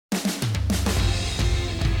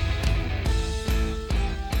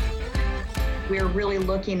We're really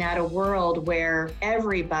looking at a world where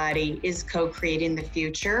everybody is co-creating the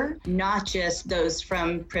future, not just those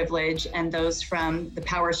from privilege and those from the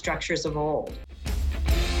power structures of old.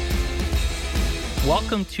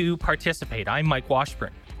 Welcome to Participate. I'm Mike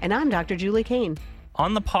Washburn. And I'm Dr. Julie Kane.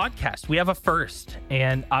 On the podcast, we have a first,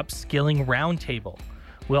 an upskilling roundtable.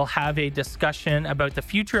 We'll have a discussion about the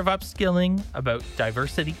future of upskilling, about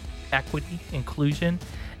diversity, equity, inclusion,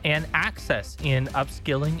 and access in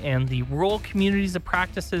upskilling, and the role communities of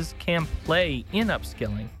practices can play in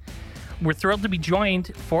upskilling. We're thrilled to be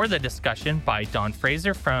joined for the discussion by Don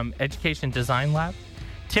Fraser from Education Design Lab,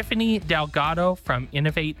 Tiffany Delgado from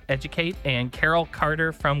Innovate Educate, and Carol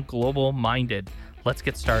Carter from Global Minded. Let's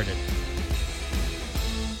get started.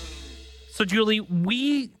 So, Julie,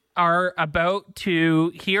 we are about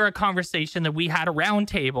to hear a conversation that we had a round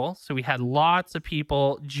table. So we had lots of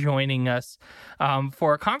people joining us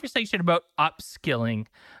for a conversation about upskilling.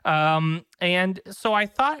 And so I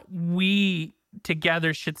thought we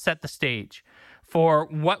together should set the stage for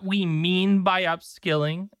what we mean by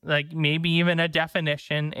upskilling, like maybe even a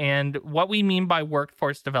definition, and what we mean by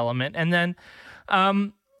workforce development. And then,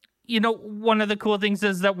 one of the cool things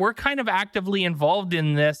is that we're kind of actively involved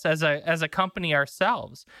in this as a company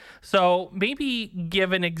ourselves. So maybe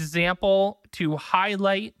give an example to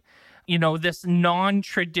highlight, this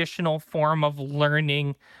non-traditional form of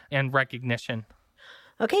learning and recognition.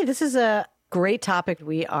 Okay, this is a great topic.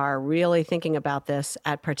 We are really thinking about this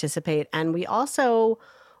at Participate. And we also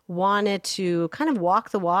wanted to kind of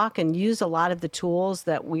walk the walk and use a lot of the tools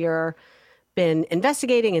that we're been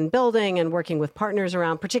investigating and building and working with partners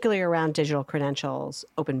around, particularly around digital credentials,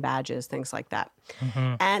 open badges, things like that.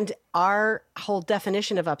 Mm-hmm. And our whole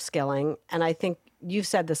definition of upskilling, and I think you've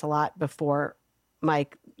said this a lot before,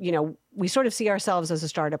 Mike, we sort of see ourselves as a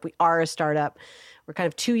startup. We are a startup. We're kind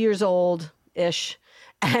of 2 years old-ish,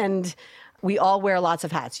 and we all wear lots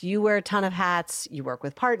of hats. You wear a ton of hats. You work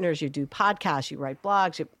with partners. You do podcasts. You write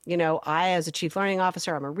blogs. I, as a chief learning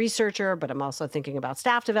officer, I'm a researcher, but I'm also thinking about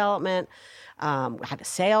staff development. I have a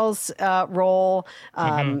sales role.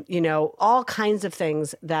 All kinds of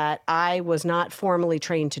things that I was not formally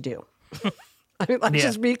trained to do. Let's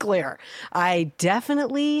just be clear. I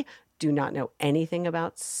definitely do not know anything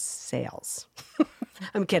about sales.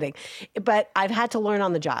 I'm kidding, but I've had to learn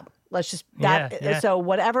on the job. Let's just So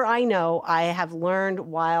whatever I know, I have learned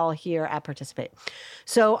while here at Participate.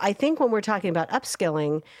 So I think when we're talking about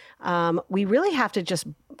upskilling, we really have to just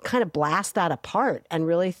kind of blast that apart and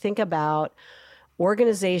really think about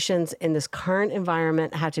organizations in this current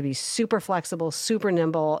environment have to be super flexible, super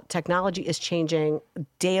nimble. Technology is changing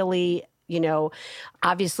daily.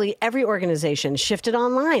 Obviously every organization shifted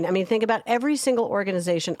online. I mean, think about every single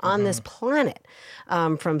organization on this planet,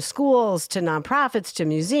 from schools to nonprofits to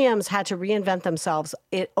museums, had to reinvent themselves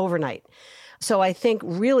overnight. So I think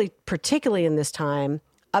really, particularly in this time,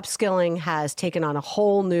 upskilling has taken on a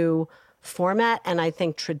whole new format. And I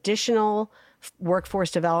think traditional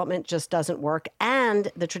workforce development just doesn't work.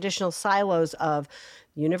 And the traditional silos of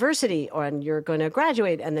university, and you're going to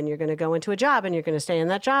graduate and then you're going to go into a job and you're going to stay in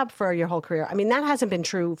that job for your whole career. I mean, that hasn't been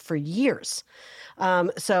true for years.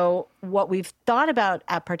 So what we've thought about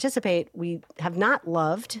at Participate, we have not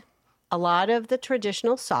loved a lot of the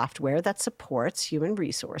traditional software that supports human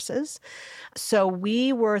resources. So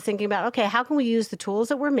we were thinking about, okay, how can we use the tools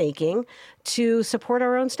that we're making to support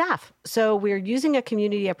our own staff? So we're using a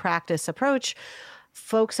community of practice approach.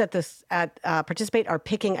 Folks at Participate are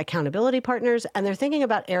picking accountability partners, and they're thinking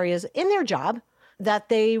about areas in their job that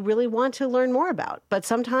they really want to learn more about. But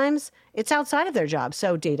sometimes it's outside of their job.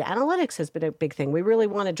 So data analytics has been a big thing. We really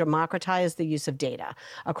want to democratize the use of data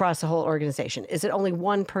across the whole organization. Is it only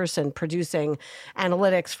one person producing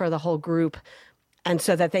analytics for the whole group? And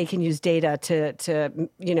so that they can use data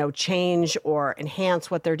to change or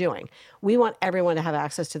enhance what they're doing. We want everyone to have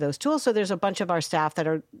access to those tools. So there's a bunch of our staff that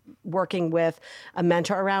are working with a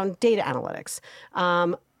mentor around data analytics.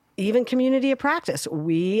 Even community of practice.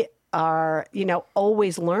 We are,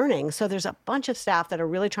 always learning. So there's a bunch of staff that are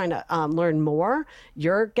really trying to learn more.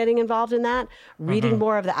 You're getting involved in that, reading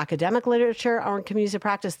more of the academic literature on communities of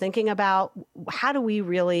practice, thinking about how do we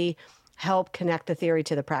really help connect the theory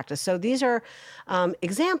to the practice. So these are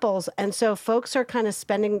examples. And so folks are kind of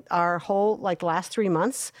spending our whole last 3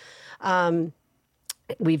 months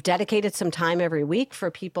We've dedicated some time every week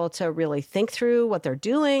for people to really think through what they're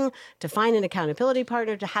doing, to find an accountability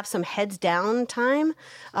partner, to have some heads down time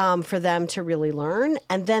for them to really learn.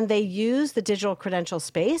 And then they use the digital credential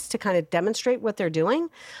space to kind of demonstrate what they're doing.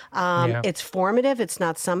 It's formative. It's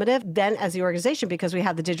not summative. Then as the organization, because we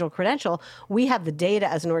have the digital credential, we have the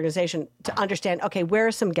data as an organization to understand, okay, where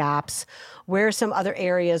are some gaps? Where are some other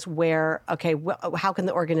areas where, okay, how can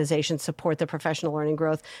the organization support the professional learning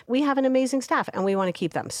growth? We have an amazing staff and we want to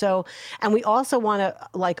keep them. So, and we also want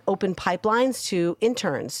to open pipelines to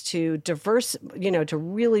interns to to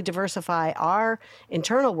really diversify our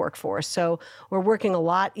internal workforce. So we're working a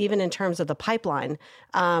lot, even in terms of the pipeline,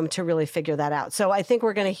 to really figure that out. So I think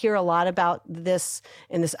we're going to hear a lot about this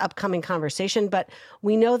in this upcoming conversation, but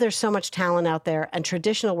we know there's so much talent out there, and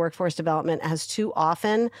traditional workforce development has too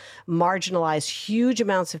often marginalized huge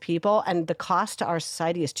amounts of people, and the cost to our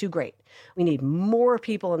society is too great. We need more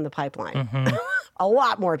people in the pipeline. A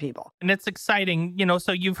lot more people. And it's exciting,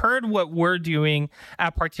 so you've heard what we're doing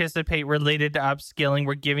at Participate related to upskilling.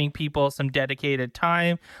 We're giving people some dedicated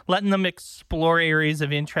time, letting them explore areas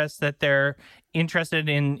of interest that they're interested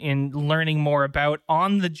in learning more about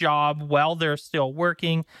on the job while they're still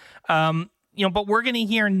working. But we're going to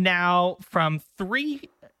hear now from three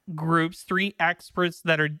experts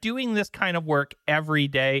that are doing this kind of work every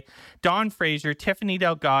day: Dawn Fraser, Tiffany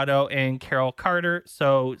Delgado, and Carol Carter.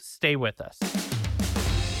 So stay with us.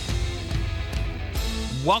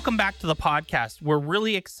 Welcome back to the podcast. We're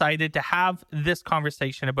really excited to have this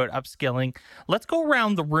conversation about upskilling. Let's go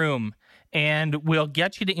around the room and we'll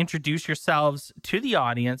get you to introduce yourselves to the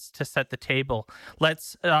audience to set the table.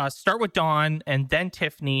 Let's start with Dawn, and then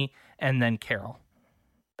Tiffany, and then Carol.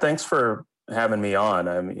 Thanks for having me on.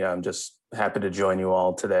 I'm just happy to join you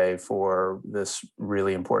all today for this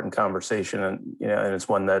really important conversation, and it's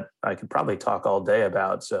one that I could probably talk all day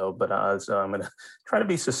about. So I'm going to try to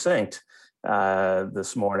be succinct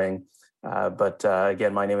this morning. But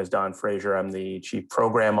again, my name is Dawn Fraser. I'm the Chief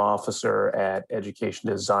Program Officer at Education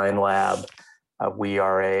Design Lab. We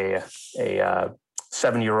are a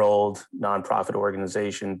 7-year-old nonprofit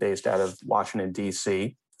organization based out of Washington,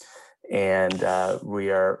 D.C. And we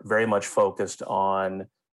are very much focused on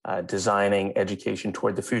designing education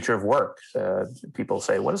toward the future of work. People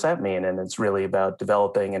say, what does that mean? And it's really about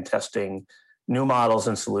developing and testing new models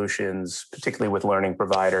and solutions, particularly with learning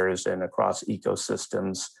providers and across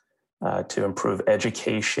ecosystems, to improve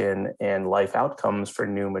education and life outcomes for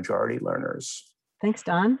new majority learners. Thanks,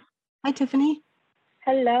 Dawn. Hi, Tiffany.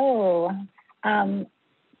 Hello.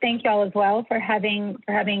 Thank you all as well for having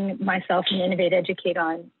myself and Innovate Educate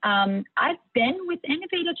on. I've been with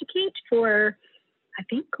Innovate Educate for, I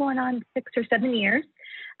think, going on 6 or 7 years.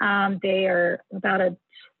 They are about a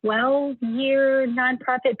 12-year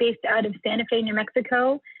nonprofit based out of Santa Fe, New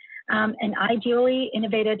Mexico. And ideally,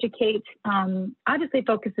 Innovate Educate obviously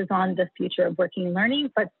focuses on the future of working and learning,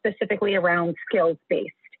 but specifically around skills-based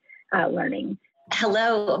learning.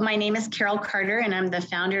 Hello, my name is Carol Carter, and I'm the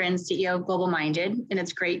founder and CEO of Global Minded, and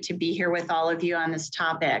it's great to be here with all of you on this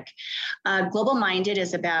topic. Global Minded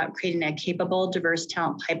is about creating a capable, diverse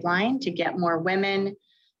talent pipeline to get more women,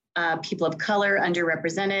 people of color,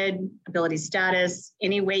 underrepresented, ability status,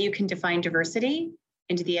 any way you can define diversity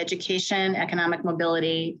into the education, economic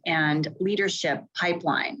mobility, and leadership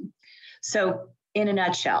pipeline. So in a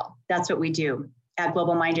nutshell, that's what we do at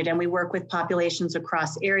Global Minded. And we work with populations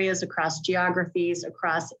across areas, across geographies,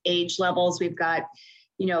 across age levels. We've got,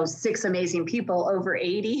 6 amazing people over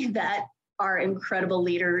 80 that are incredible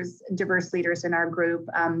leaders, diverse leaders in our group.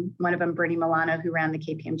 One of them, Bernie Milano, who ran the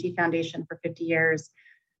KPMG Foundation for 50 years.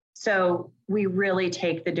 So we really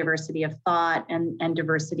take the diversity of thought and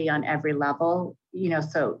diversity on every level,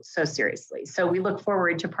 so seriously. So we look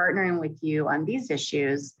forward to partnering with you on these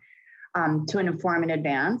issues to inform and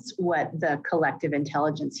advance what the collective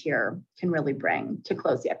intelligence here can really bring to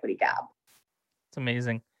close the equity gap. It's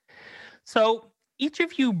amazing. So each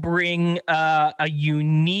of you bring a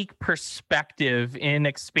unique perspective in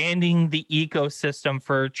expanding the ecosystem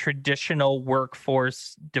for traditional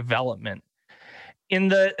workforce development. In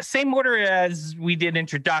the same order as we did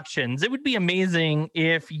introductions, it would be amazing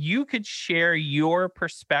if you could share your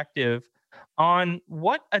perspective on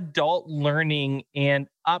what adult learning and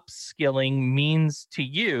upskilling means to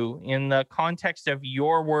you in the context of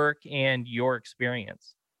your work and your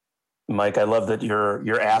experience. Mike, I love that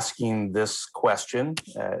you're asking this question.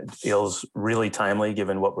 It feels really timely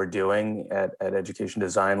given what we're doing at Education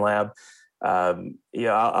Design Lab.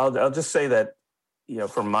 I'll just say that,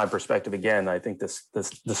 from my perspective, again, I think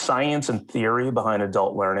the science and theory behind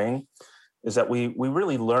adult learning is that we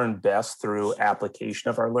really learn best through application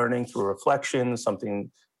of our learning, through reflection, something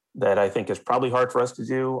that I think is probably hard for us to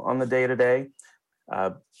do on the day-to-day.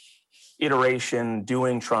 Iteration,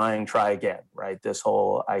 doing, trying, try again, right? This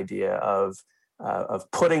whole idea of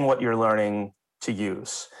putting what you're learning to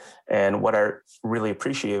use. And what I really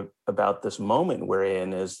appreciate about this moment we're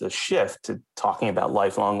in is the shift to talking about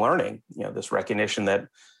lifelong learning, this recognition that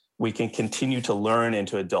we can continue to learn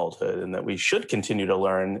into adulthood and that we should continue to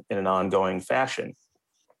learn in an ongoing fashion.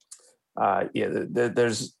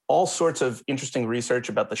 There's all sorts of interesting research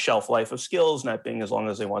about the shelf life of skills not being as long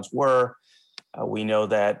as they once were. We know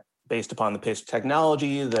that based upon the pace of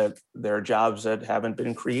technology, that there are jobs that haven't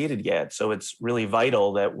been created yet. So it's really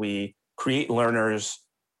vital that we create learners,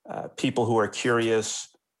 people who are curious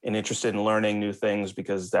and interested in learning new things,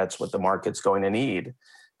 because that's what the market's going to need.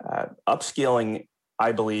 Upskilling,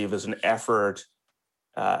 I believe, is an effort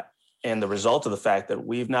and the result of the fact that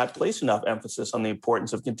we've not placed enough emphasis on the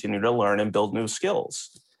importance of continuing to learn and build new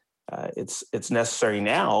skills. It's necessary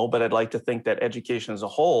now, but I'd like to think that education as a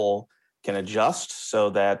whole can adjust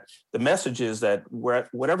so that the message is that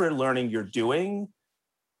whatever learning you're doing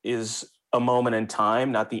is a moment in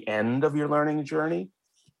time, not the end of your learning journey.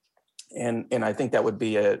 And I think that would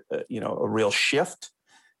be a real shift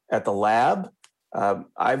at the lab.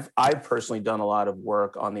 I've personally done a lot of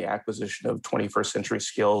work on the acquisition of 21st century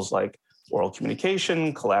skills like oral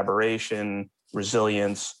communication, collaboration,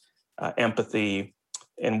 resilience, empathy.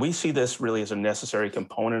 And we see this really as a necessary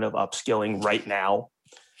component of upskilling right now.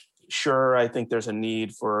 Sure, I think there's a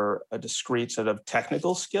need for a discrete set of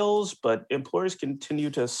technical skills, but employers continue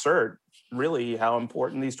to assert really how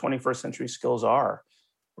important these 21st century skills are,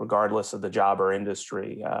 regardless of the job or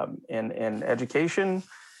industry. And education,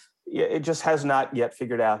 it just has not yet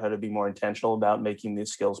figured out how to be more intentional about making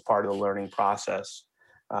these skills part of the learning process.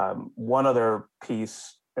 One other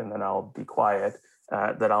piece, and then I'll be quiet,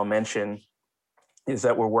 that I'll mention is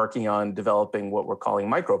that we're working on developing what we're calling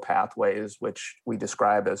micro pathways, which we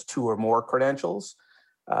describe as 2 or more credentials.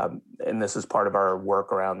 And this is part of our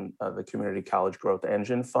work around the Community College Growth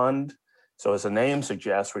Engine Fund. So as the name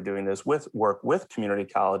suggests, we're doing this work with community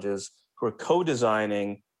colleges who are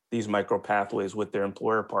co-designing these micro pathways with their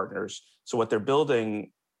employer partners. So what they're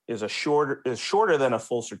building is shorter than a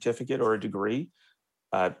full certificate or a degree,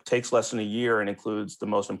 takes less than a year, and includes the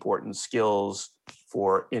most important skills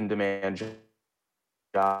for in-demand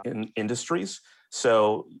job in industries.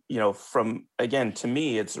 So, to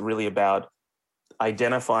me, it's really about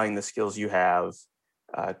identifying the skills you have,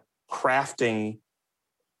 crafting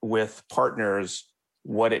with partners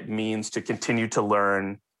what it means to continue to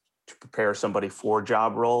learn, to prepare somebody for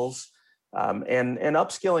job roles. And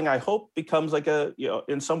upskilling, I hope, becomes like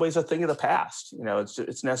in some ways a thing of the past.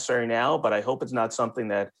 It's necessary now, but I hope it's not something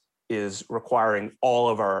that is requiring all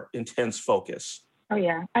of our intense focus. Oh,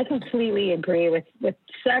 yeah, I completely agree with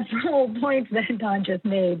several points that Don just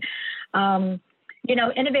made.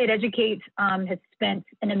 Innovate Educate has spent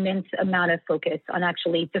an immense amount of focus on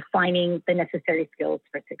actually defining the necessary skills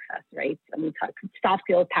for success, right? I mean, soft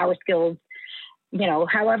skills, power skills,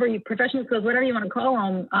 however professional skills, whatever you want to call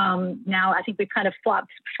them. Now, I think we've kind of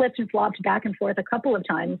flipped and flopped back and forth a couple of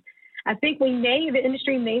times. I think the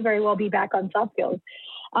industry may very well be back on soft skills.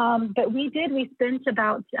 But we spent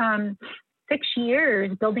about 6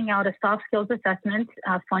 years building out a soft skills assessment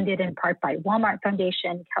funded in part by Walmart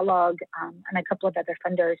Foundation, Kellogg, and a couple of other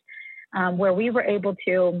funders, where we were able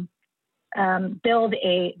to build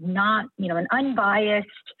an unbiased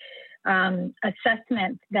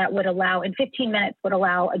assessment that would allow, in 15 minutes,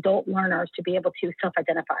 adult learners to be able to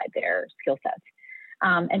self-identify their skill sets.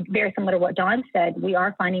 And very similar to what Don said, we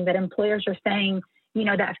are finding that employers are saying,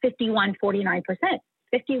 that 49%,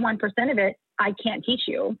 51% of it, I can't teach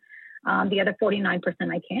you. The other 49%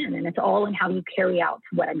 I can, and it's all in how you carry out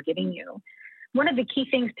what I'm giving you. One of the key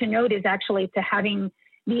things to note is actually to having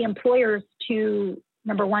the employers to,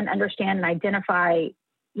 number one, understand and identify,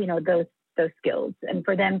 those skills, and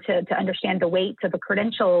for them to understand the weight of a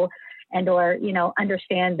credential and or,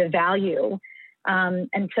 understand the value.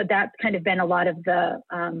 And so that's kind of been a lot of the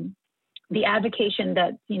advocation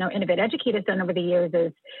that, Innovate Educate has done over the years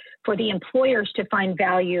is for the employers to find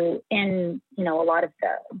value in, a lot of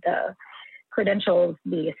the credentials,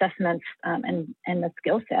 the assessments, and the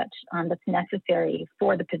skill set that's necessary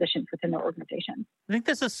for the positions within the organization. I think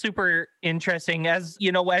this is super interesting. As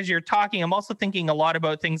you're talking, I'm also thinking a lot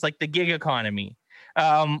about things like the gig economy,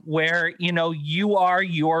 where, you are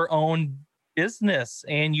your own business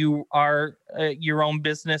and you are your own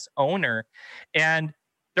business owner. And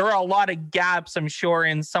there are a lot of gaps, I'm sure,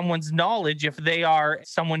 in someone's knowledge if they are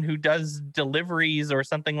someone who does deliveries or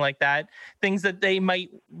something like that, things that they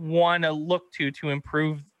might want to look to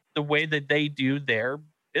improve the way that they do their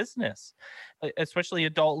business. especially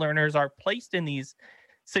adult learners, are placed in these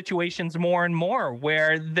situations more and more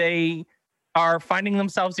where they are finding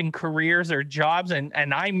themselves in careers or jobs, and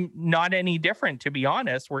I'm not any different, to be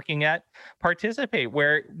honest, working at Participate,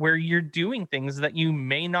 where you're doing things that you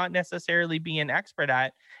may not necessarily be an expert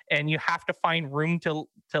at, and you have to find room to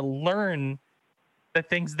learn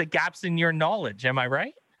the gaps in your knowledge. Am I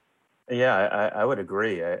right? Yeah, I would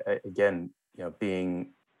agree. Again,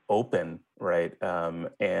 being open, right,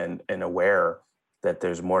 and aware that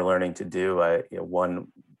there's more learning to do.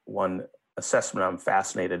 One assessment I'm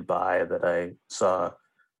fascinated by that I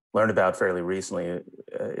learned about fairly recently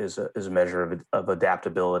is a measure of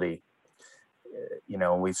adaptability.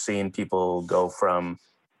 We've seen people go from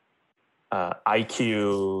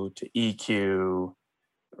IQ to EQ,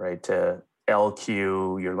 right, to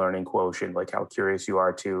LQ, your learning quotient, like how curious you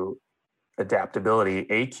are, to adaptability,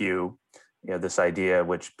 AQ. This idea,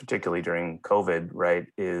 which particularly during COVID, right,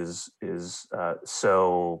 is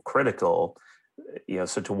so critical.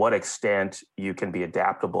 So to what extent you can be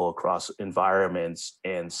adaptable across environments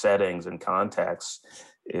and settings and contexts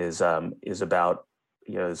is about,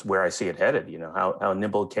 is where I see it headed. How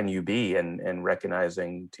nimble can you be, and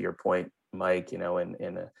recognizing, to your point, Mike, in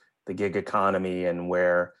the gig economy, and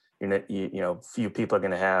where few people are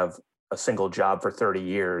going to have a single job for 30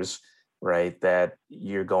 years, right, that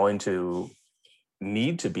you're going to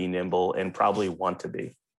need to be nimble and probably want to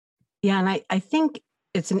be. Yeah, and I think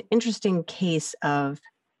it's an interesting case of,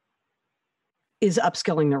 is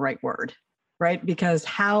upskilling the right word, right? Because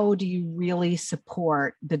how do you really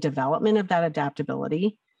support the development of that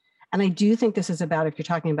adaptability? And I do think this is about, if you're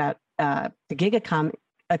talking about the gig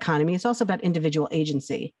economy, it's also about individual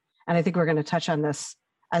agency. And I think we're going to touch on this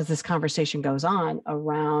as this conversation goes on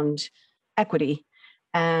around equity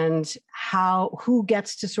and who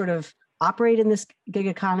gets to sort of operate in this gig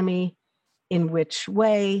economy, in which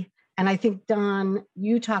way. And I think, Don,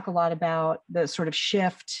 you talk a lot about the sort of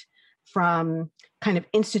shift from kind of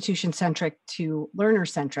institution-centric to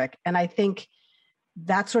learner-centric. And I think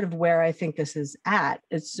that's sort of where I think this is at.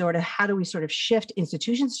 It's sort of, how do we sort of shift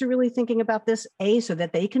institutions to really thinking about this, so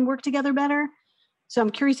that they can work together better? So I'm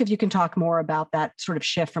curious if you can talk more about that sort of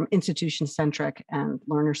shift from institution-centric and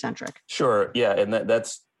learner-centric. Sure. Yeah. And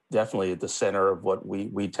that's definitely at the center of what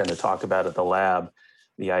we tend to talk about at the lab.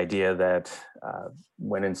 The idea that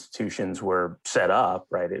when institutions were set up,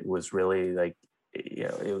 right, it was really like,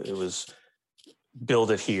 it was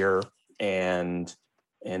build it here and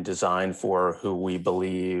designed for who we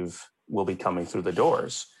believe will be coming through the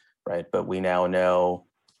doors, right? But we now know,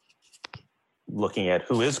 looking at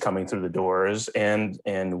who is coming through the doors and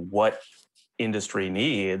what industry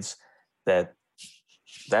needs, that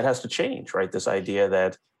has to change, right? This idea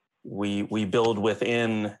that we build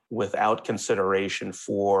without consideration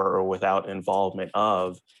for, or without involvement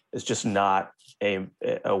of, is just not a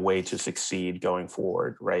way to succeed going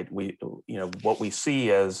forward, right? What we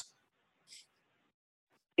see as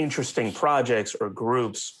interesting projects or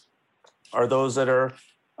groups are those that are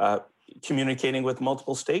communicating with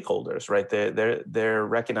multiple stakeholders, right? They're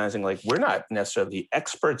recognizing, like, we're not necessarily the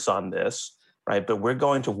experts on this, right? But we're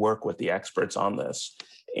going to work with the experts on this,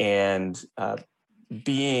 and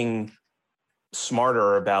being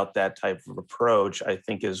smarter about that type of approach, I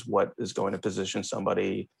think, is what is going to position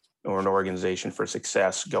somebody or an organization for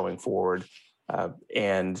success going forward.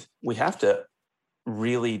 And we have to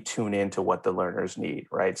really tune into what the learners need,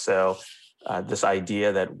 right? So this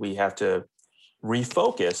idea that we have to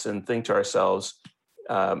refocus and think to ourselves,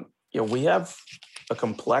 we have a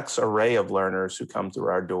complex array of learners who come through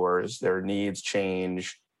our doors. Their needs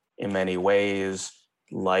change in many ways.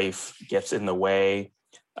 Life gets in the way.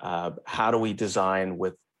 How do we design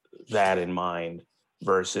with that in mind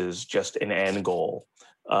versus just an end goal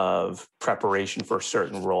of preparation for a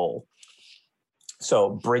certain role? So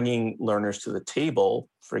bringing learners to the table,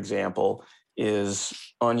 for example, is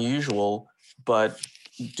unusual, but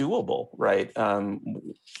doable, right?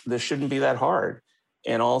 This shouldn't be that hard.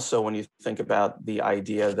 And also, when you think about the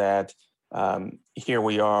idea that here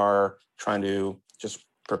we are trying to just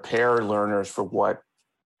prepare learners for what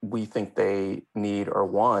we think they need or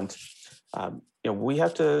want, we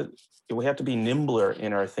have to be nimbler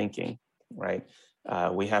in our thinking, right?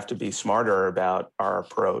 We have to be smarter about our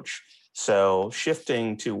approach. So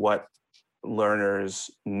shifting to what learners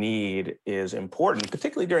need is important,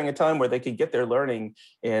 particularly during a time where they can get their learning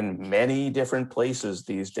in many different places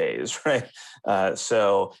these days, right?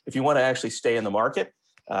 So if you want to actually stay in the market,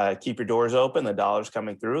 keep your doors open, the dollars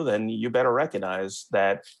coming through, then you better recognize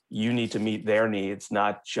that you need to meet their needs,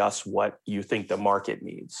 not just what you think the market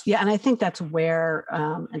needs. Yeah, and I think that's where,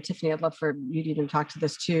 and Tiffany, I'd love for you to even talk to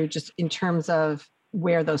this too, just in terms of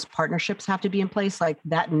where those partnerships have to be in place, like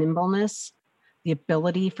that nimbleness, the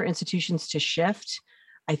ability for institutions to shift.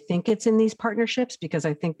 I think it's in these partnerships, because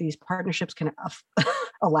I think these partnerships can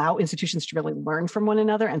allow institutions to really learn from one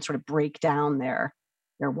another and sort of break down their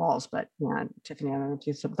walls. But yeah, Tiffany, I don't know if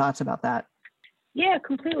you have some thoughts about that. Yeah,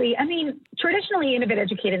 completely. I mean, traditionally, Innovate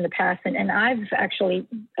Educate in the past, and I've actually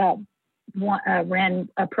ran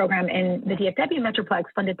a program in the DFW Metroplex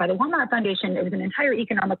funded by the Walmart Foundation. It was an entire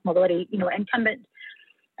economic mobility, incumbent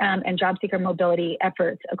and job seeker mobility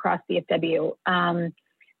efforts across DFW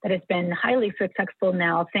that has been highly successful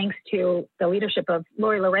now, thanks to the leadership of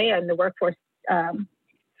Lori Larea and the Workforce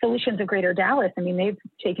Solutions of Greater Dallas. I mean, they've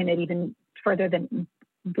taken it even further than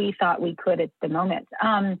we thought we could at the moment.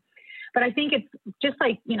 But I think it's just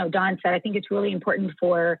like, Don said, I think it's really important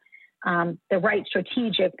for the right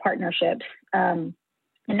strategic partnerships. And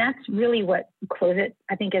that's really what Close It,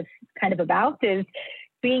 I think, is kind of about, is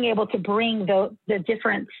being able to bring the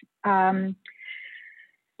different, the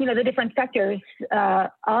different sectors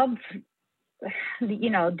of,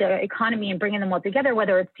 the economy and bringing them all together,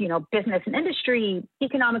 whether it's, business and industry,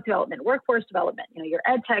 economic development, workforce development, your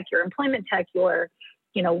ed tech, your employment tech, your,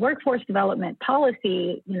 workforce development,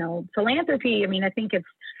 policy, philanthropy. I mean, I think it's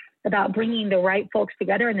about bringing the right folks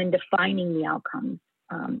together and then defining the outcomes,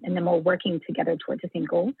 and then we're working together towards the same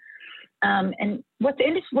goal. And what's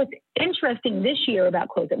interesting this year about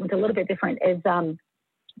Close It, what's a little bit different, is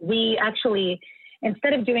we actually,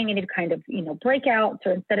 instead of doing any kind of, breakouts,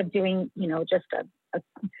 or instead of doing, just a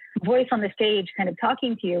voice on the stage kind of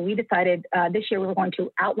talking to you, we decided this year we were going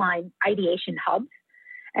to outline ideation hubs.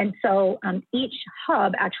 And so each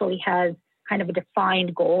hub actually has kind of a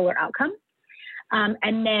defined goal or outcome.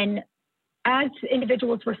 And then as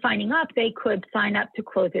individuals were signing up, they could sign up to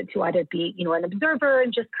Close It to either be, an observer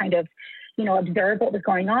and just kind of, observe what was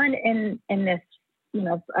going on in this,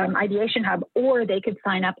 ideation hub, or they could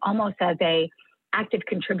sign up almost as a active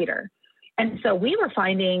contributor. And so we were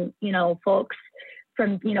finding, folks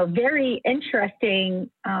from, very interesting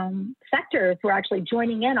sectors were actually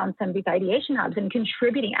joining in on some of these ideation hubs and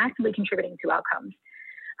actively contributing to outcomes.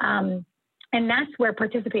 And that's where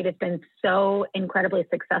Participate has been so incredibly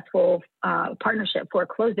successful partnership for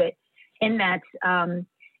Close It, in that,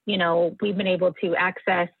 we've been able to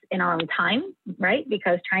access in our own time, right?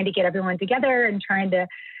 Because trying to get everyone together and trying to,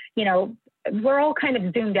 we're all kind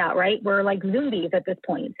of zoomed out, right? We're like zombies at this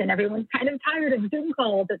point, and everyone's kind of tired of Zoom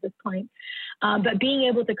calls at this point. But being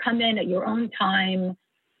able to come in at your own time,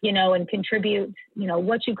 and contribute,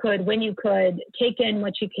 what you could, when you could, take in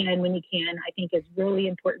what you can, when you can, I think is really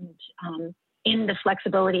important in the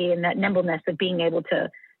flexibility and that nimbleness of being able to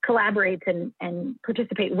collaborate and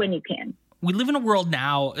participate when you can. We live in a world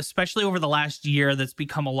now, especially over the last year, that's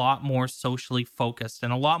become a lot more socially focused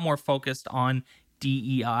and a lot more focused on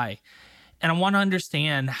DEI. And I want to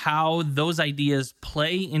understand how those ideas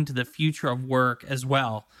play into the future of work as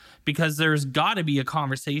well, because there's got to be a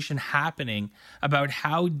conversation happening about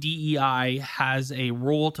how DEI has a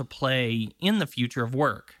role to play in the future of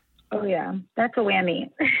work. Oh, yeah, that's a whammy.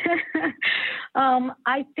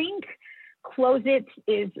 I think Close It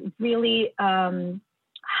is really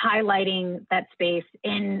highlighting that space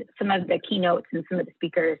in some of the keynotes and some of the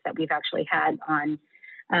speakers that we've actually had on.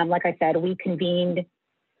 Like I said, we convened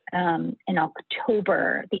in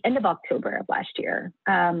October, the end of October of last year,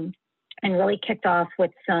 and really kicked off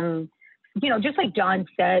with some, just like John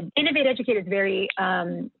said, Innovate Educate is very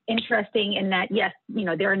interesting in that, yes,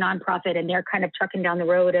 they're a nonprofit and they're kind of trucking down the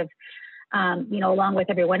road of, along with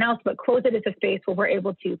everyone else, but Close It is a space where we're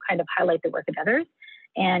able to kind of highlight the work of others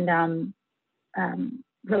and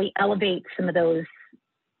really elevate some of those,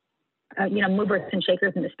 movers and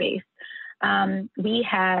shakers in the space. We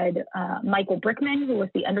had Michael Brickman, who was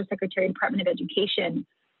the Undersecretary of the Department of Education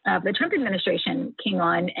of the Trump administration, came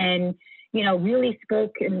on and, really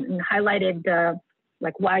spoke and highlighted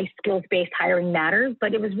why skills-based hiring matters.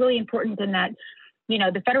 But it was really important in that,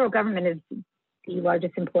 the federal government is the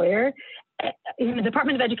largest employer. The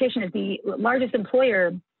Department of Education is the largest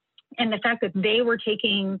employer. And the fact that they were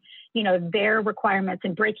taking, their requirements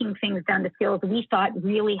and breaking things down to skills, we thought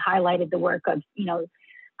really highlighted the work of,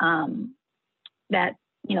 that,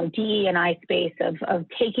 DE&I space of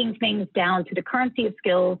taking things down to the currency of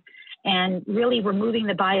skills and really removing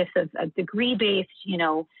the bias of degree-based,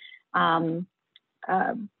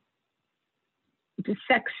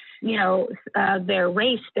 sex, their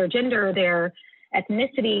race, their gender, their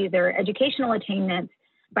ethnicity, their educational attainment,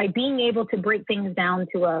 by being able to break things down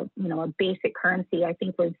to a basic currency, I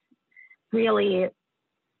think was really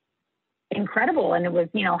incredible. And it was,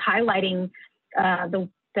 highlighting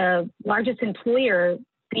the largest employer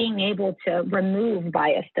being able to remove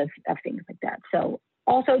bias of things like that. So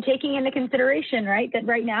also taking into consideration, right, that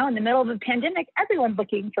right now in the middle of a pandemic, everyone's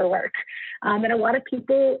looking for work. And a lot of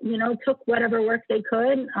people, took whatever work they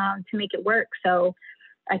could to make it work. So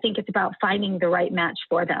I think it's about finding the right match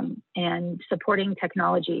for them and supporting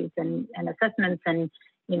technologies and assessments and,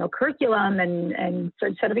 curriculum and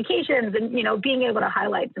certifications and, being able to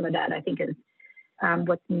highlight some of that, I think is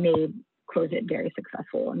what's made Close It very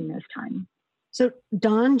successful in this time. So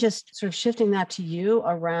Dawn, just sort of shifting that to you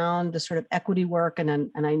around the sort of equity work, and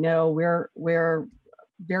I know we're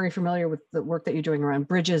very familiar with the work that you're doing around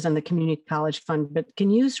Bridges and the Community College Fund, but can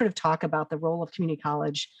you sort of talk about the role of community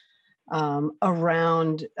college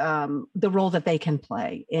around the role that they can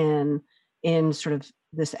play in sort of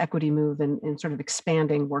this equity move and in sort of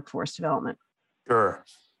expanding workforce development? Sure.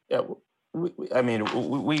 Yeah.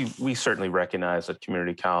 We certainly recognize that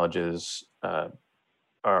community colleges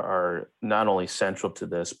are not only central to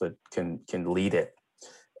this, but can lead it.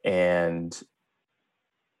 And,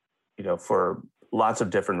 for lots of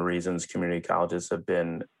different reasons, community colleges have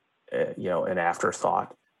been, an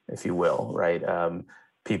afterthought, if you will, right?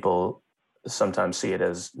 People sometimes see it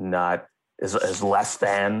as not as less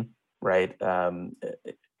than, right?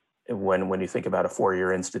 When you think about a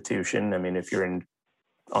 4-year institution, I mean, if you're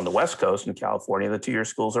on the West Coast in California, the 2-year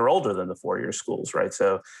schools are older than the 4-year schools, right?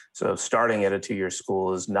 So starting at a 2-year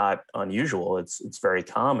school is not unusual. It's very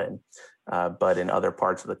common, but in other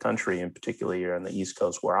parts of the country, and particularly here on the East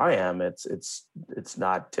Coast where I am, it's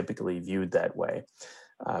not typically viewed that way.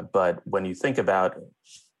 But when you think about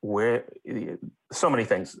where so many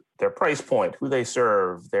things, their price point, who they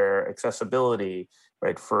serve, their accessibility,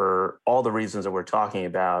 right? For all the reasons that we're talking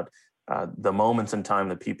about, the moments in time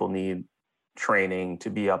that people need training to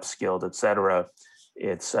be upskilled, et cetera,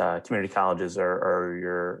 it's community colleges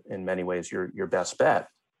are in many ways your best bet.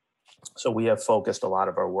 So we have focused a lot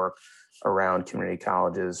of our work around community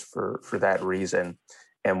colleges for that reason.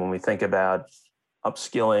 And when we think about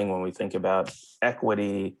upskilling, when we think about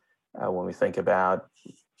equity, when we think about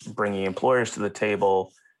bringing employers to the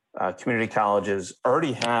table, community colleges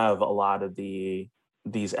already have a lot of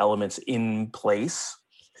these elements in place.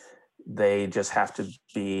 They just have to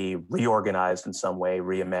be reorganized in some way,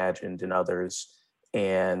 reimagined in others,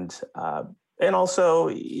 and also,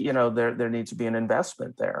 there needs to be an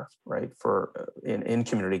investment there, right, for in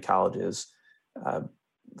community colleges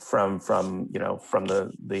from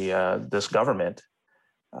this government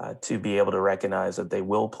to be able to recognize that they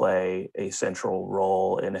will play a central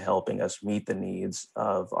role in helping us meet the needs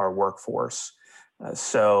of our workforce.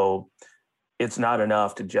 So it's not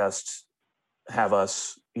enough to just have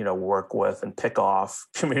us, work with and pick off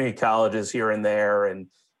community colleges here and there and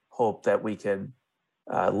hope that we can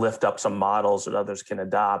lift up some models that others can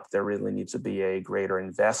adopt. There really needs to be a greater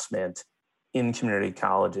investment in community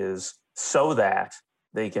colleges so that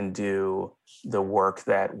they can do the work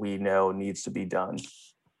that we know needs to be done.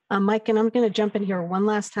 Mike, and I'm going to jump in here one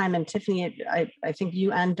last time. And Tiffany, I think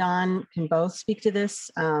you and Don can both speak to this.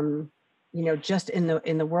 Just in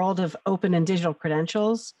the world of open and digital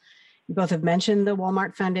credentials, you both have mentioned the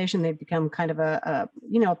Walmart Foundation. They've become kind of a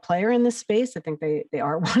player in this space. I think they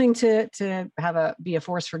are wanting to be a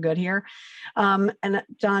force for good here. And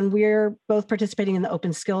Don, we're both participating in the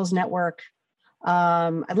Open Skills Network.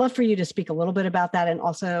 I'd love for you to speak a little bit about that, and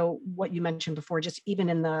also what you mentioned before, just even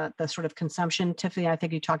in the sort of consumption. Tiffany, I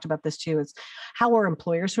think you talked about this too, is how are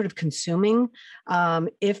employers sort of consuming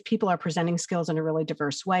if people are presenting skills in a really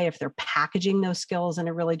diverse way, if they're packaging those skills in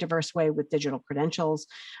a really diverse way with digital credentials,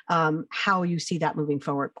 how you see that moving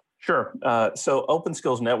forward. Sure. So Open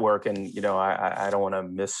Skills Network, and I don't want to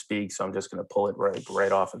misspeak, so I'm just going to pull it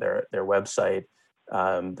right off of their website.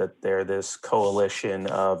 That they're this coalition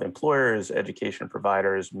of employers, education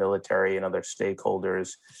providers, military, and other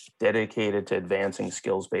stakeholders dedicated to advancing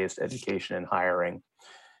skills-based education and hiring.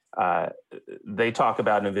 They talk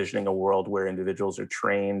about envisioning a world where individuals are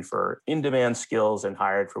trained for in-demand skills and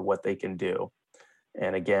hired for what they can do.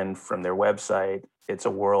 And again, from their website, it's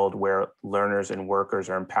a world where learners and workers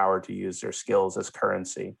are empowered to use their skills as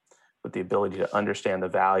currency, with the ability to understand the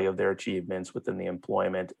value of their achievements within the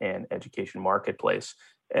employment and education marketplace.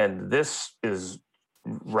 And this is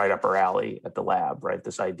right up our alley at the lab, right?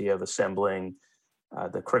 This idea of assembling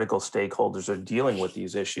the critical stakeholders are dealing with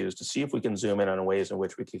these issues to see if we can zoom in on ways in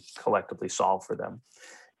which we can collectively solve for them.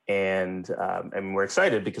 And we're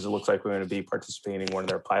excited because it looks like we're going to be participating in one of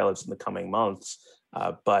their pilots in the coming months.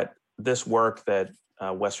 But this work that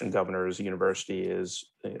Western Governors University is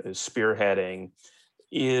spearheading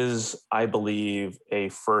is, I believe, a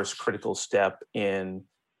first critical step in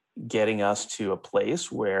getting us to a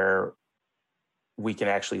place where we can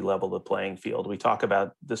actually level the playing field. We talk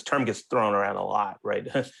about, this term gets thrown around a lot, right?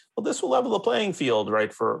 Well, this will level the playing field,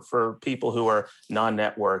 right, for people who are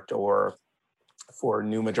non-networked, or for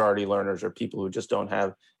new majority learners, or people who just don't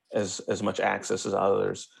have as much access as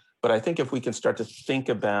others. But I think if we can start to think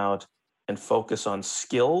about and focus on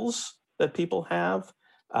skills that people have,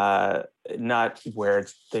 not where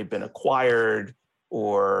they've been acquired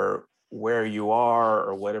or where you are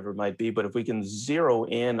or whatever it might be, but if we can zero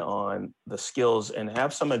in on the skills and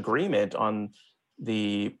have some agreement on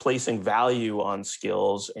the placing value on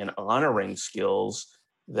skills and honoring skills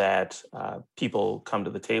that people come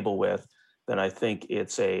to the table with, then I think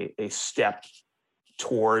it's a step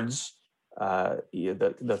towards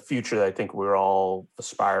the future that I think we're all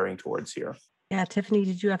aspiring towards here. Yeah, Tiffany,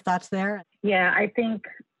 did you have thoughts there? Yeah, I think,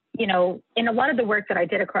 in a lot of the work that I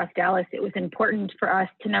did across Dallas, it was important for us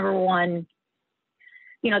to, number one,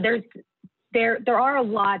 there are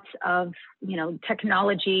lots of,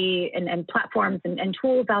 technology and platforms and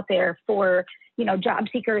tools out there for, job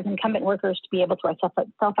seekers, incumbent workers to be able to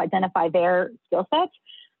self-identify their skill sets.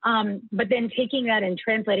 But then taking that and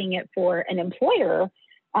translating it for an employer,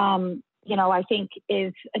 I think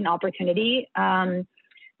is an opportunity.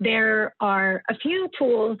 There are a few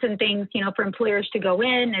tools and things, for employers to go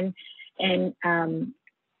in and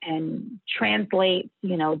translate,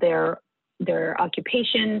 their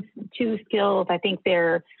occupations to skills. I think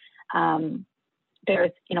there's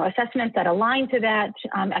assessments that align to that.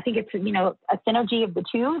 I think it's a synergy of the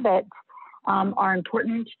two that are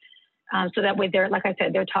important. So that way they're, like I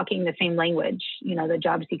said, they're talking the same language, the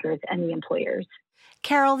job seekers and the employers.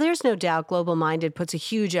 Carol, there's no doubt Global Minded puts a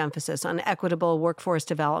huge emphasis on equitable workforce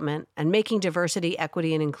development and making diversity,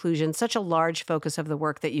 equity, and inclusion such a large focus of the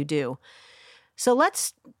work that you do. So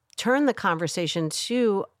let's turn the conversation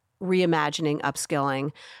to reimagining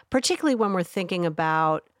upskilling, particularly when we're thinking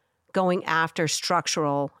about going after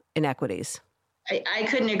structural inequities. I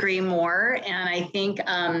couldn't agree more. And I think,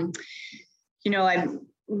 I'm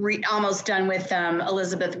almost done with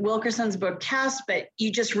Elizabeth Wilkerson's book, Cast, but you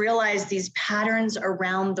just realize these patterns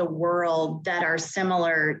around the world that are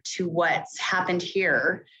similar to what's happened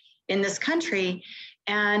here in this country,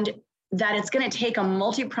 and that it's going to take a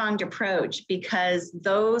multi-pronged approach, because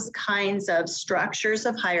those kinds of structures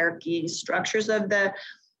of hierarchy, structures of the,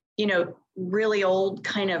 really old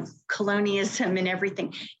kind of colonialism and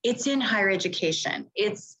everything, it's in higher education.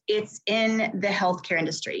 It's in the healthcare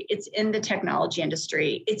industry. It's in the technology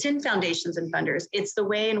industry. It's in foundations and funders. It's the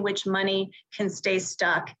way in which money can stay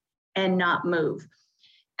stuck and not move.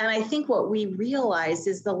 And I think what we realize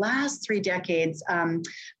is the last 3 decades,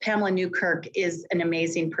 Pamela Newkirk is an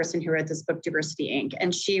amazing person who wrote this book, Diversity, Inc.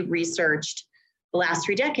 And she researched the last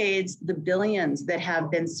 3 decades, the billions that have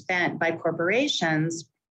been spent by corporations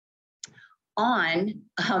on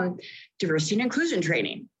diversity and inclusion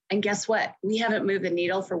training. And guess what? We haven't moved the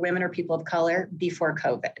needle for women or people of color before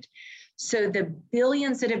COVID. So the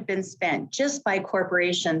billions that have been spent just by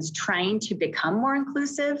corporations trying to become more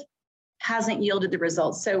inclusive hasn't yielded the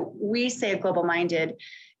results. So we say at Global Minded,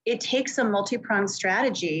 it takes a multi-pronged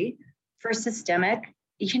strategy for systemic,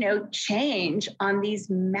 change on these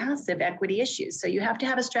massive equity issues. So you have to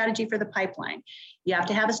have a strategy for the pipeline. You have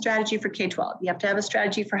to have a strategy for K-12. You have to have a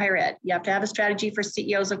strategy for higher ed. You have to have a strategy for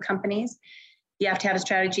CEOs of companies. You have to have a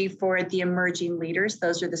strategy for the emerging leaders.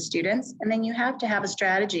 Those are the students. And then you have to have a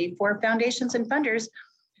strategy for foundations and funders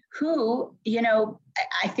who,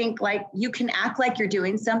 I think you can act like you're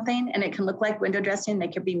doing something and it can look like window dressing. There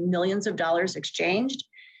could be millions of dollars exchanged.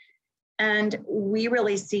 And we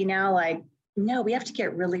really see now no, we have to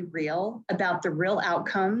get really real about the real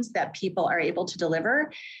outcomes that people are able to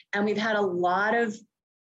deliver. And we've had a lot of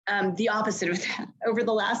the opposite of that over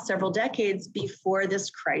the last several decades before this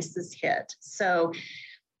crisis hit. So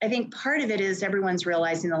I think part of it is everyone's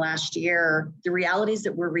realizing the last year, the realities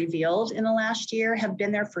that were revealed in the last year have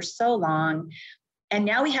been there for so long. And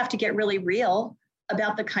now we have to get really real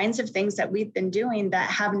about the kinds of things that we've been doing that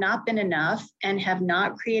have not been enough and have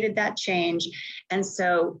not created that change. And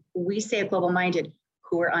so we say at Global Minded,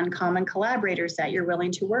 who are uncommon collaborators that you're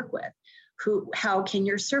willing to work with? How can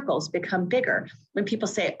your circles become bigger? When people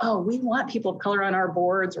say, oh, we want people of color on our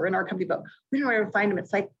boards or in our company, but we don't know where to find them.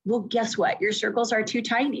 It's like, well, guess what? Your circles are too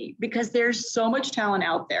tiny because there's so much talent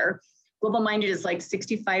out there. Global Minded is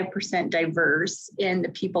 65% diverse in the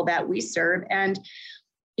people that we serve. And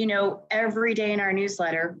every day in our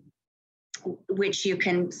newsletter, which you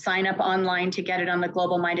can sign up online to get it on the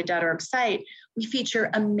globalminded.org site, we feature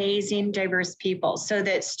amazing, diverse people so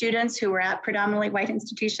that students who are at predominantly white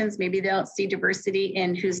institutions, maybe they don't see diversity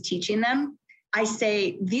in who's teaching them. I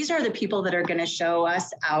say these are the people that are going to show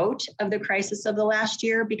us out of the crisis of the last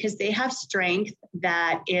year, because they have strength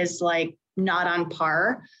that is like not on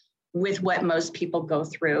par with what most people go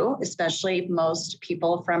through, especially most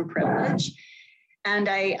people from privilege. And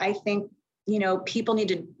I think, people need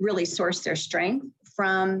to really source their strength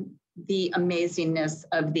from the amazingness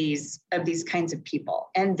of these kinds of people.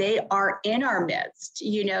 And they are in our midst,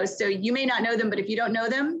 so you may not know them, but if you don't know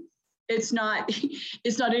them, it's not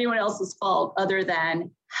anyone else's fault other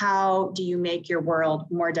than how do you make your world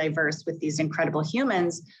more diverse with these incredible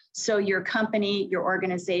humans so your company, your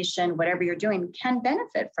organization, whatever you're doing can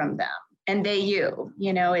benefit from them and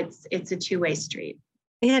it's a two-way street.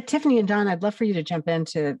 Yeah, Tiffany and Don, I'd love for you to jump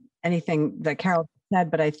into anything that Carol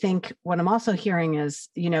said, but I think what I'm also hearing is,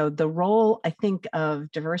 the role, I think,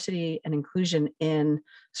 of diversity and inclusion in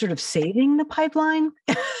sort of saving the pipeline,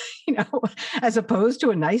 as opposed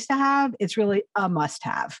to a nice to have, it's really a must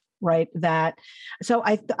have, right? So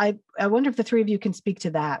I wonder if the three of you can speak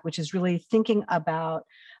to that, which is really thinking about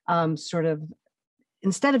sort of,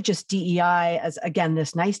 instead of just DEI as, again,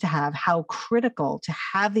 this nice to have, how critical to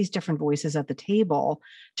have these different voices at the table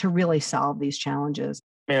to really solve these challenges.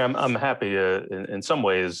 I mean, I'm happy to, in some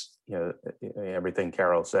ways, everything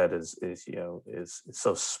Carol said is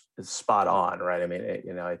spot on, right? I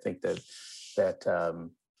mean, I think that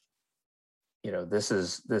this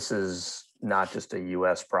is not just a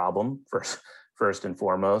U.S. problem first and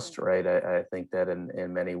foremost, right? I think that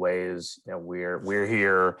in many ways, we're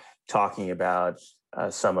here talking about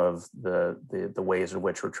some of the ways in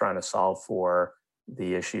which we're trying to solve for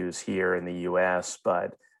the issues here in the U.S.,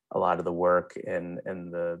 but a lot of the work and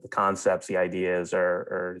the concepts, the ideas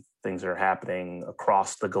are things that are happening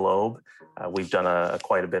across the globe. We've done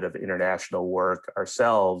quite a bit of international work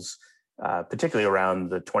ourselves, particularly around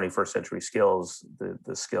the 21st century skills,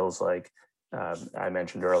 the skills like I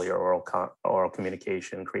mentioned earlier, oral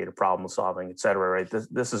communication, creative problem solving, et cetera, right?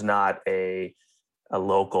 This is not a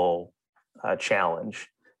local challenge,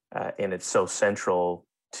 and it's so central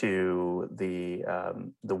to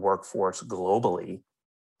the workforce globally.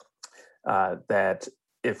 That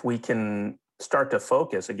if we can start to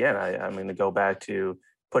focus, again, I'm going to go back to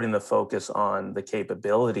putting the focus on the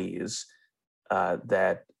capabilities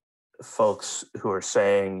that folks who are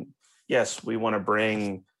saying, yes, we want to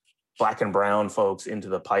bring Black and brown folks into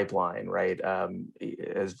the pipeline, right?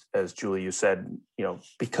 As Julie, you said,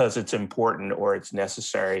 because it's important or it's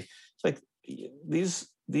necessary. It's like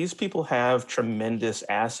these people have tremendous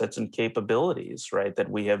assets and capabilities, right,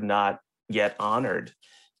 that we have not yet honored.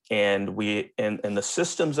 And the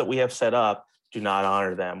systems that we have set up do not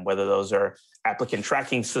honor them, whether those are applicant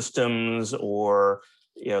tracking systems or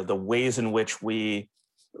the ways in which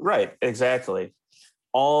right, exactly,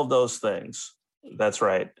 all of those things. That's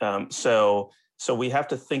right. So we have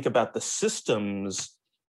to think about the systems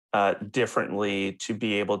differently to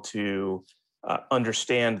be able to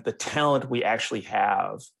understand the talent we actually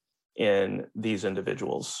have in these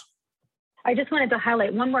individuals. I just wanted to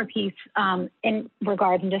highlight one more piece in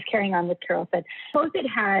regards, and just carrying on what Carol said. COVID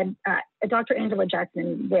had Dr. Angela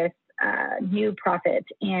Jackson with New Profit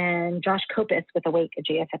and Josh Kopis with Awake at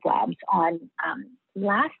JFF Labs on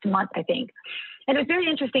last month, I think. And it was very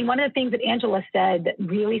interesting. One of the things that Angela said that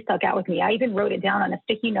really stuck out with me, I even wrote it down on a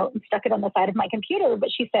sticky note and stuck it on the side of my computer, but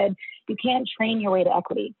she said, you can't train your way to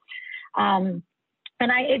equity. And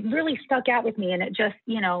it really stuck out with me, and it just,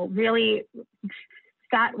 really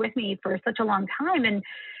sat with me for such a long time. And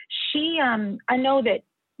she, I know that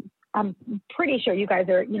I'm pretty sure you guys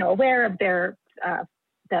are, aware of their,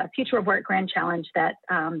 the Future of Work Grand Challenge that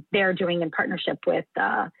they're doing in partnership with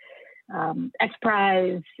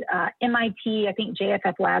XPRIZE, MIT, I think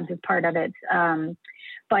JFF Labs is part of it.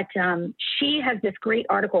 But she has this great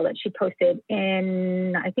article that she posted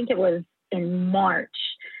in, I think it was in March.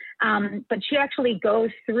 But she actually goes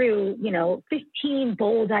through, 15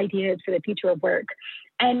 bold ideas for the future of work.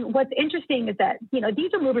 And what's interesting is that,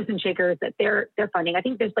 these are movers and shakers that they're funding. I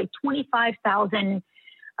think there's like 25,000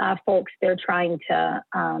 folks they're trying to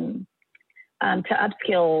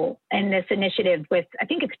upskill in this initiative with, I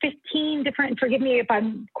think it's 15 different, forgive me if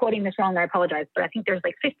I'm quoting this wrong, I apologize, but I think there's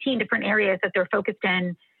like 15 different areas that they're focused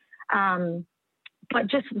in. But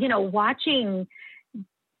just, watching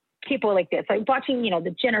people like this, like watching,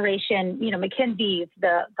 the generation, McKinsey's,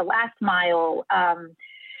 the last mile,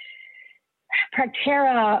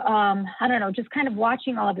 Practera, I don't know, just kind of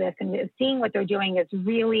watching all of this and seeing what they're doing is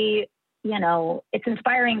really, it's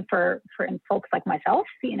inspiring for folks like myself,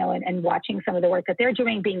 and watching some of the work that they're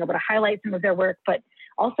doing, being able to highlight some of their work, but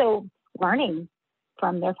also learning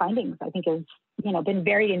from their findings, I think has, been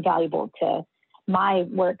very invaluable to my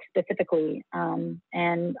work specifically,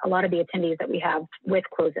 and a lot of the attendees that we have with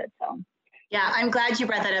Close It. So. Yeah, I'm glad you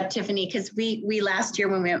brought that up, Tiffany, because we last year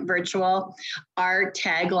when we went virtual, our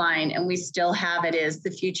tagline, and we still have it, is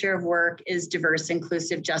the future of work is diverse,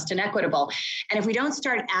 inclusive, just, and equitable. And if we don't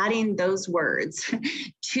start adding those words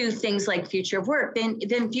to things like future of work,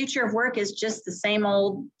 then future of work is just the same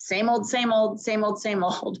old,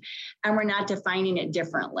 and we're not defining it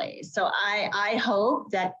differently. So I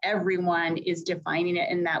hope that everyone is defining it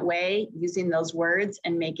in that way, using those words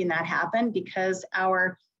and making that happen, because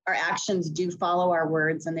our actions do follow our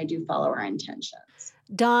words and they do follow our intentions.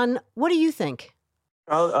 Don, what do you think?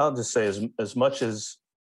 I'll just say as much as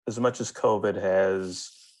COVID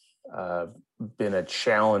has been a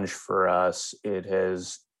challenge for us, it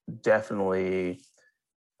has definitely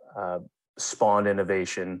spawned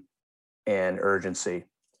innovation and urgency.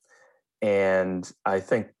 And I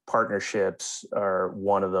think partnerships are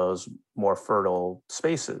one of those more fertile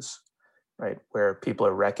spaces, right? Where people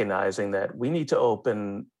are recognizing that we need to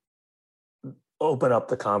open up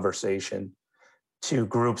the conversation to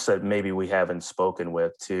groups that maybe we haven't spoken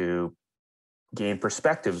with, to gain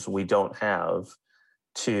perspectives we don't have,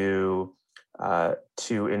 to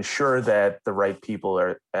ensure that the right people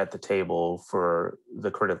are at the table for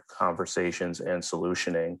the critical conversations and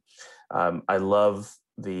solutioning. I love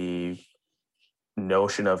the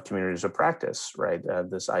notion of communities of practice, right?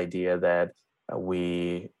 This idea that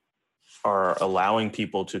we are allowing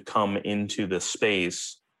people to come into the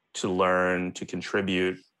space to learn, to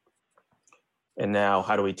contribute. And now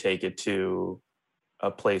how do we take it to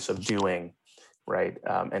a place of doing, right?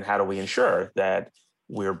 And how do we ensure that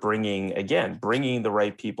we're bringing the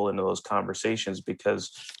right people into those conversations?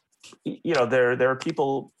 Because, there are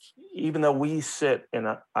people, even though I sit in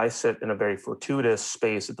a very fortuitous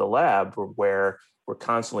space at the lab where we're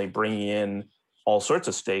constantly bringing in all sorts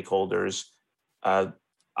of stakeholders.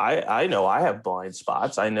 I know I have blind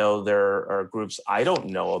spots. I know there are groups I don't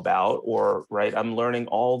know about, I'm learning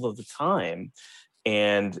all of the time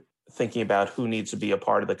and thinking about who needs to be a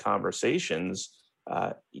part of the conversations.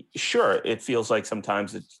 Sure, it feels like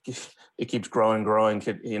sometimes it keeps growing,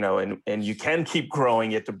 and you can keep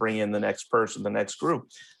growing it to bring in the next person, the next group.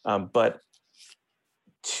 But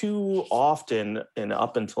too often, and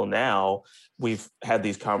up until now, we've had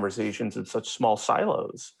these conversations in such small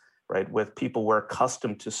silos, right, with people we're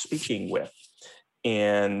accustomed to speaking with.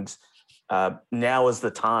 And now is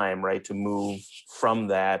the time, right, to move from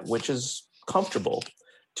that, which is comfortable,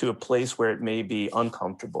 to a place where it may be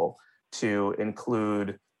uncomfortable, to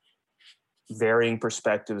include varying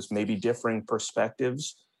perspectives, maybe differing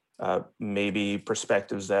perspectives, maybe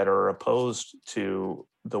perspectives that are opposed to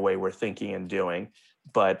the way we're thinking and doing.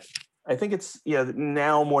 But I think it's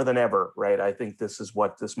now more than ever, right? I think this is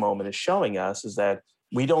what this moment is showing us, is that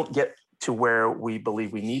we don't get to where we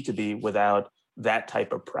believe we need to be without that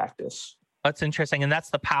type of practice. That's interesting. And that's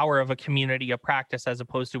the power of a community of practice as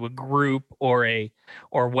opposed to a group or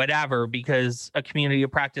whatever, because a community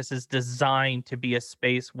of practice is designed to be a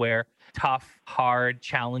space where tough, hard,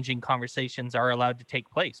 challenging conversations are allowed to take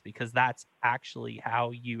place, because that's actually how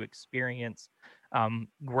you experience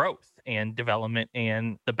growth and development,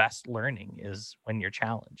 and the best learning is when you're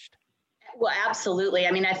challenged. Well, absolutely.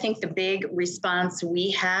 I mean, I think the big response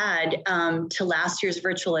we had to last year's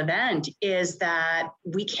virtual event is that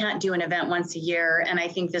we can't do an event once a year. And I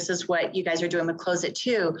think this is what you guys are doing with Close It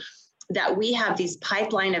too, that we have these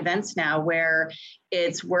pipeline events now where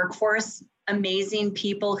it's workforce, amazing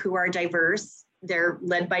people who are diverse. They're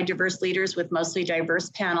led by diverse leaders with mostly diverse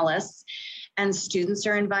panelists. And students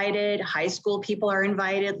are invited, high school people are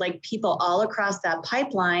invited, like people all across that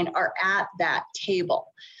pipeline are at that table.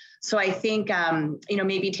 So I think,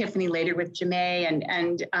 maybe Tiffany later with Jamae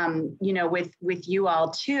and with you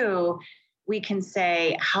all too, we can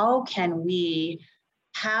say, how can we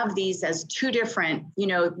have these as two different,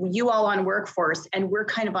 you all on workforce and we're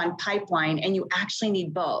kind of on pipeline, and you actually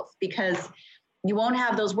need both, because you won't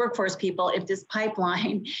have those workforce people if this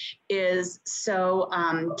pipeline is so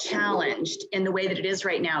challenged in the way that it is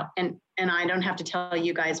right now. And I don't have to tell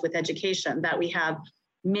you guys with education that we have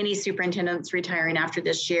many superintendents retiring after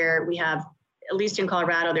this year. We have, at least in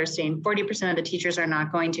Colorado, they're saying 40% of the teachers are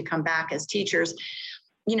not going to come back as teachers.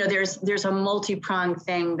 There's a multi-pronged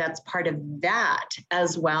thing that's part of that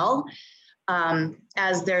as well,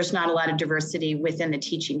 as there's not a lot of diversity within the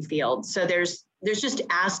teaching field. So there's just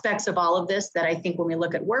aspects of all of this that I think when we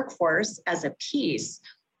look at workforce as a piece,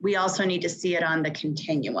 we also need to see it on the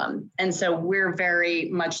continuum. And so we're very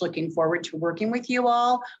much looking forward to working with you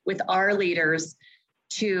all, with our leaders,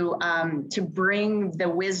 to bring the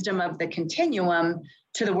wisdom of the continuum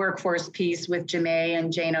to the workforce piece with Jamae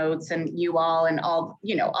and Jane Oates and you all and all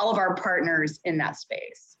of our partners in that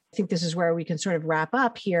space. I think this is where we can sort of wrap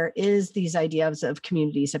up here is these ideas of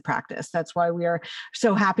communities of practice. That's why we are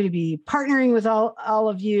so happy to be partnering with all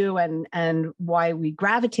of you and why we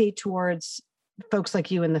gravitate towards folks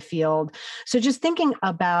like you in the field. So just thinking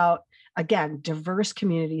about, again, diverse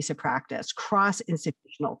communities of practice,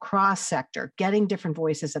 cross-institutional, cross-sector, getting different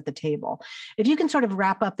voices at the table. If you can sort of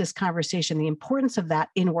wrap up this conversation, the importance of that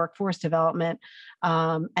in workforce development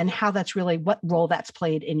and how that's really, what role that's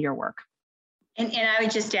played in your work. And I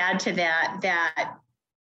would just add to that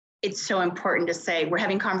it's so important to say we're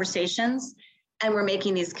having conversations and we're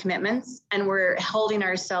making these commitments and we're holding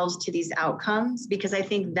ourselves to these outcomes, because I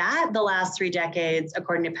think that the last 3 decades,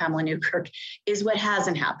 according to Pamela Newkirk, is what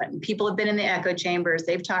hasn't happened. People have been in the echo chambers.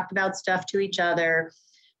 They've talked about stuff to each other.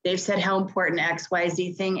 They've said how important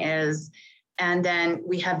XYZ thing is. And then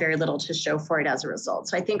we have very little to show for it as a result.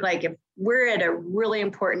 So I think like if we're at a really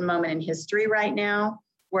important moment in history right now,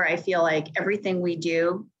 where I feel like everything we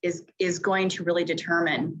do is going to really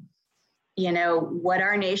determine, what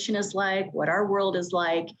our nation is like, what our world is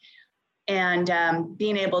like, and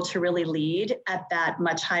being able to really lead at that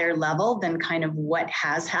much higher level than kind of what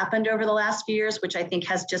has happened over the last few years, which I think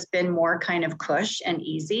has just been more kind of cush and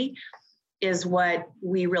easy, is what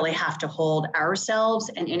we really have to hold ourselves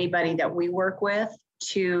and anybody that we work with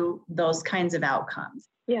to those kinds of outcomes.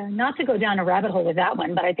 Yeah, not to go down a rabbit hole with that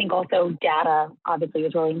one, but I think also data obviously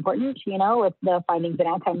is really important, with the findings and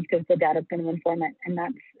outcomes, because the data is going to inform it. And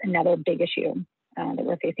that's another big issue that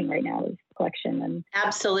we're facing right now is collection. And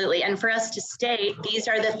absolutely. And for us to state, these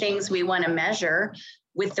are the things we want to measure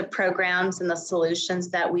with the programs and the solutions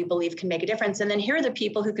that we believe can make a difference. And then here are the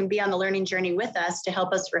people who can be on the learning journey with us to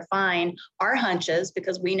help us refine our hunches,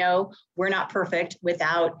 because we know we're not perfect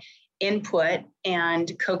without input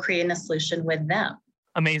and co-creating the solution with them.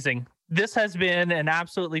 Amazing. This has been an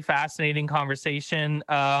absolutely fascinating conversation.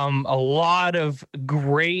 A lot of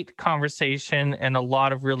great conversation and a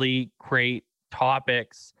lot of really great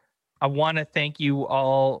topics. I want to thank you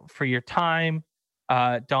all for your time.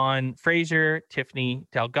 Dawn Fraser, Tiffany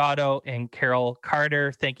Delgado, and Carol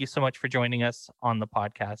Carter, thank you so much for joining us on the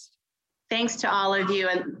podcast. Thanks to all of you,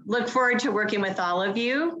 and look forward to working with all of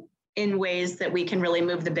you in ways that we can really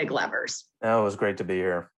move the big levers. It was great to be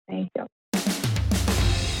here. thank you.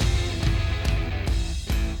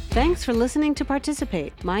 Thanks for listening to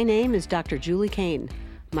Participate. My name is Dr. Julie Kane.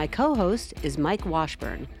 My co-host is Mike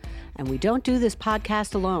Washburn, and we don't do this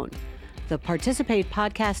podcast alone. The Participate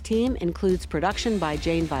podcast team includes production by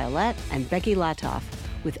Jane Violette and Becky Latoff,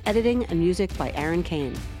 with editing and music by Aaron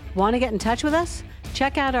Kane. Want to get in touch with us?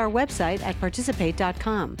 Check out our website at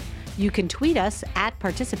participate.com. You can tweet us at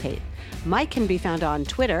Participate. Mike can be found on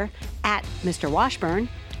Twitter at Mr. Washburn,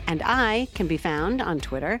 and I can be found on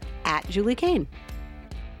Twitter at Julie Kane.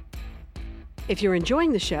 If you're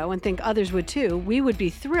enjoying the show and think others would too, we would be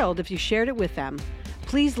thrilled if you shared it with them.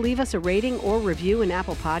 Please leave us a rating or review in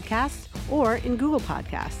Apple Podcasts or in Google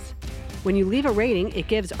Podcasts. When you leave a rating, it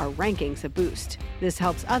gives our rankings a boost. This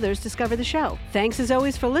helps others discover the show. Thanks as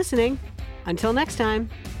always for listening. Until next time.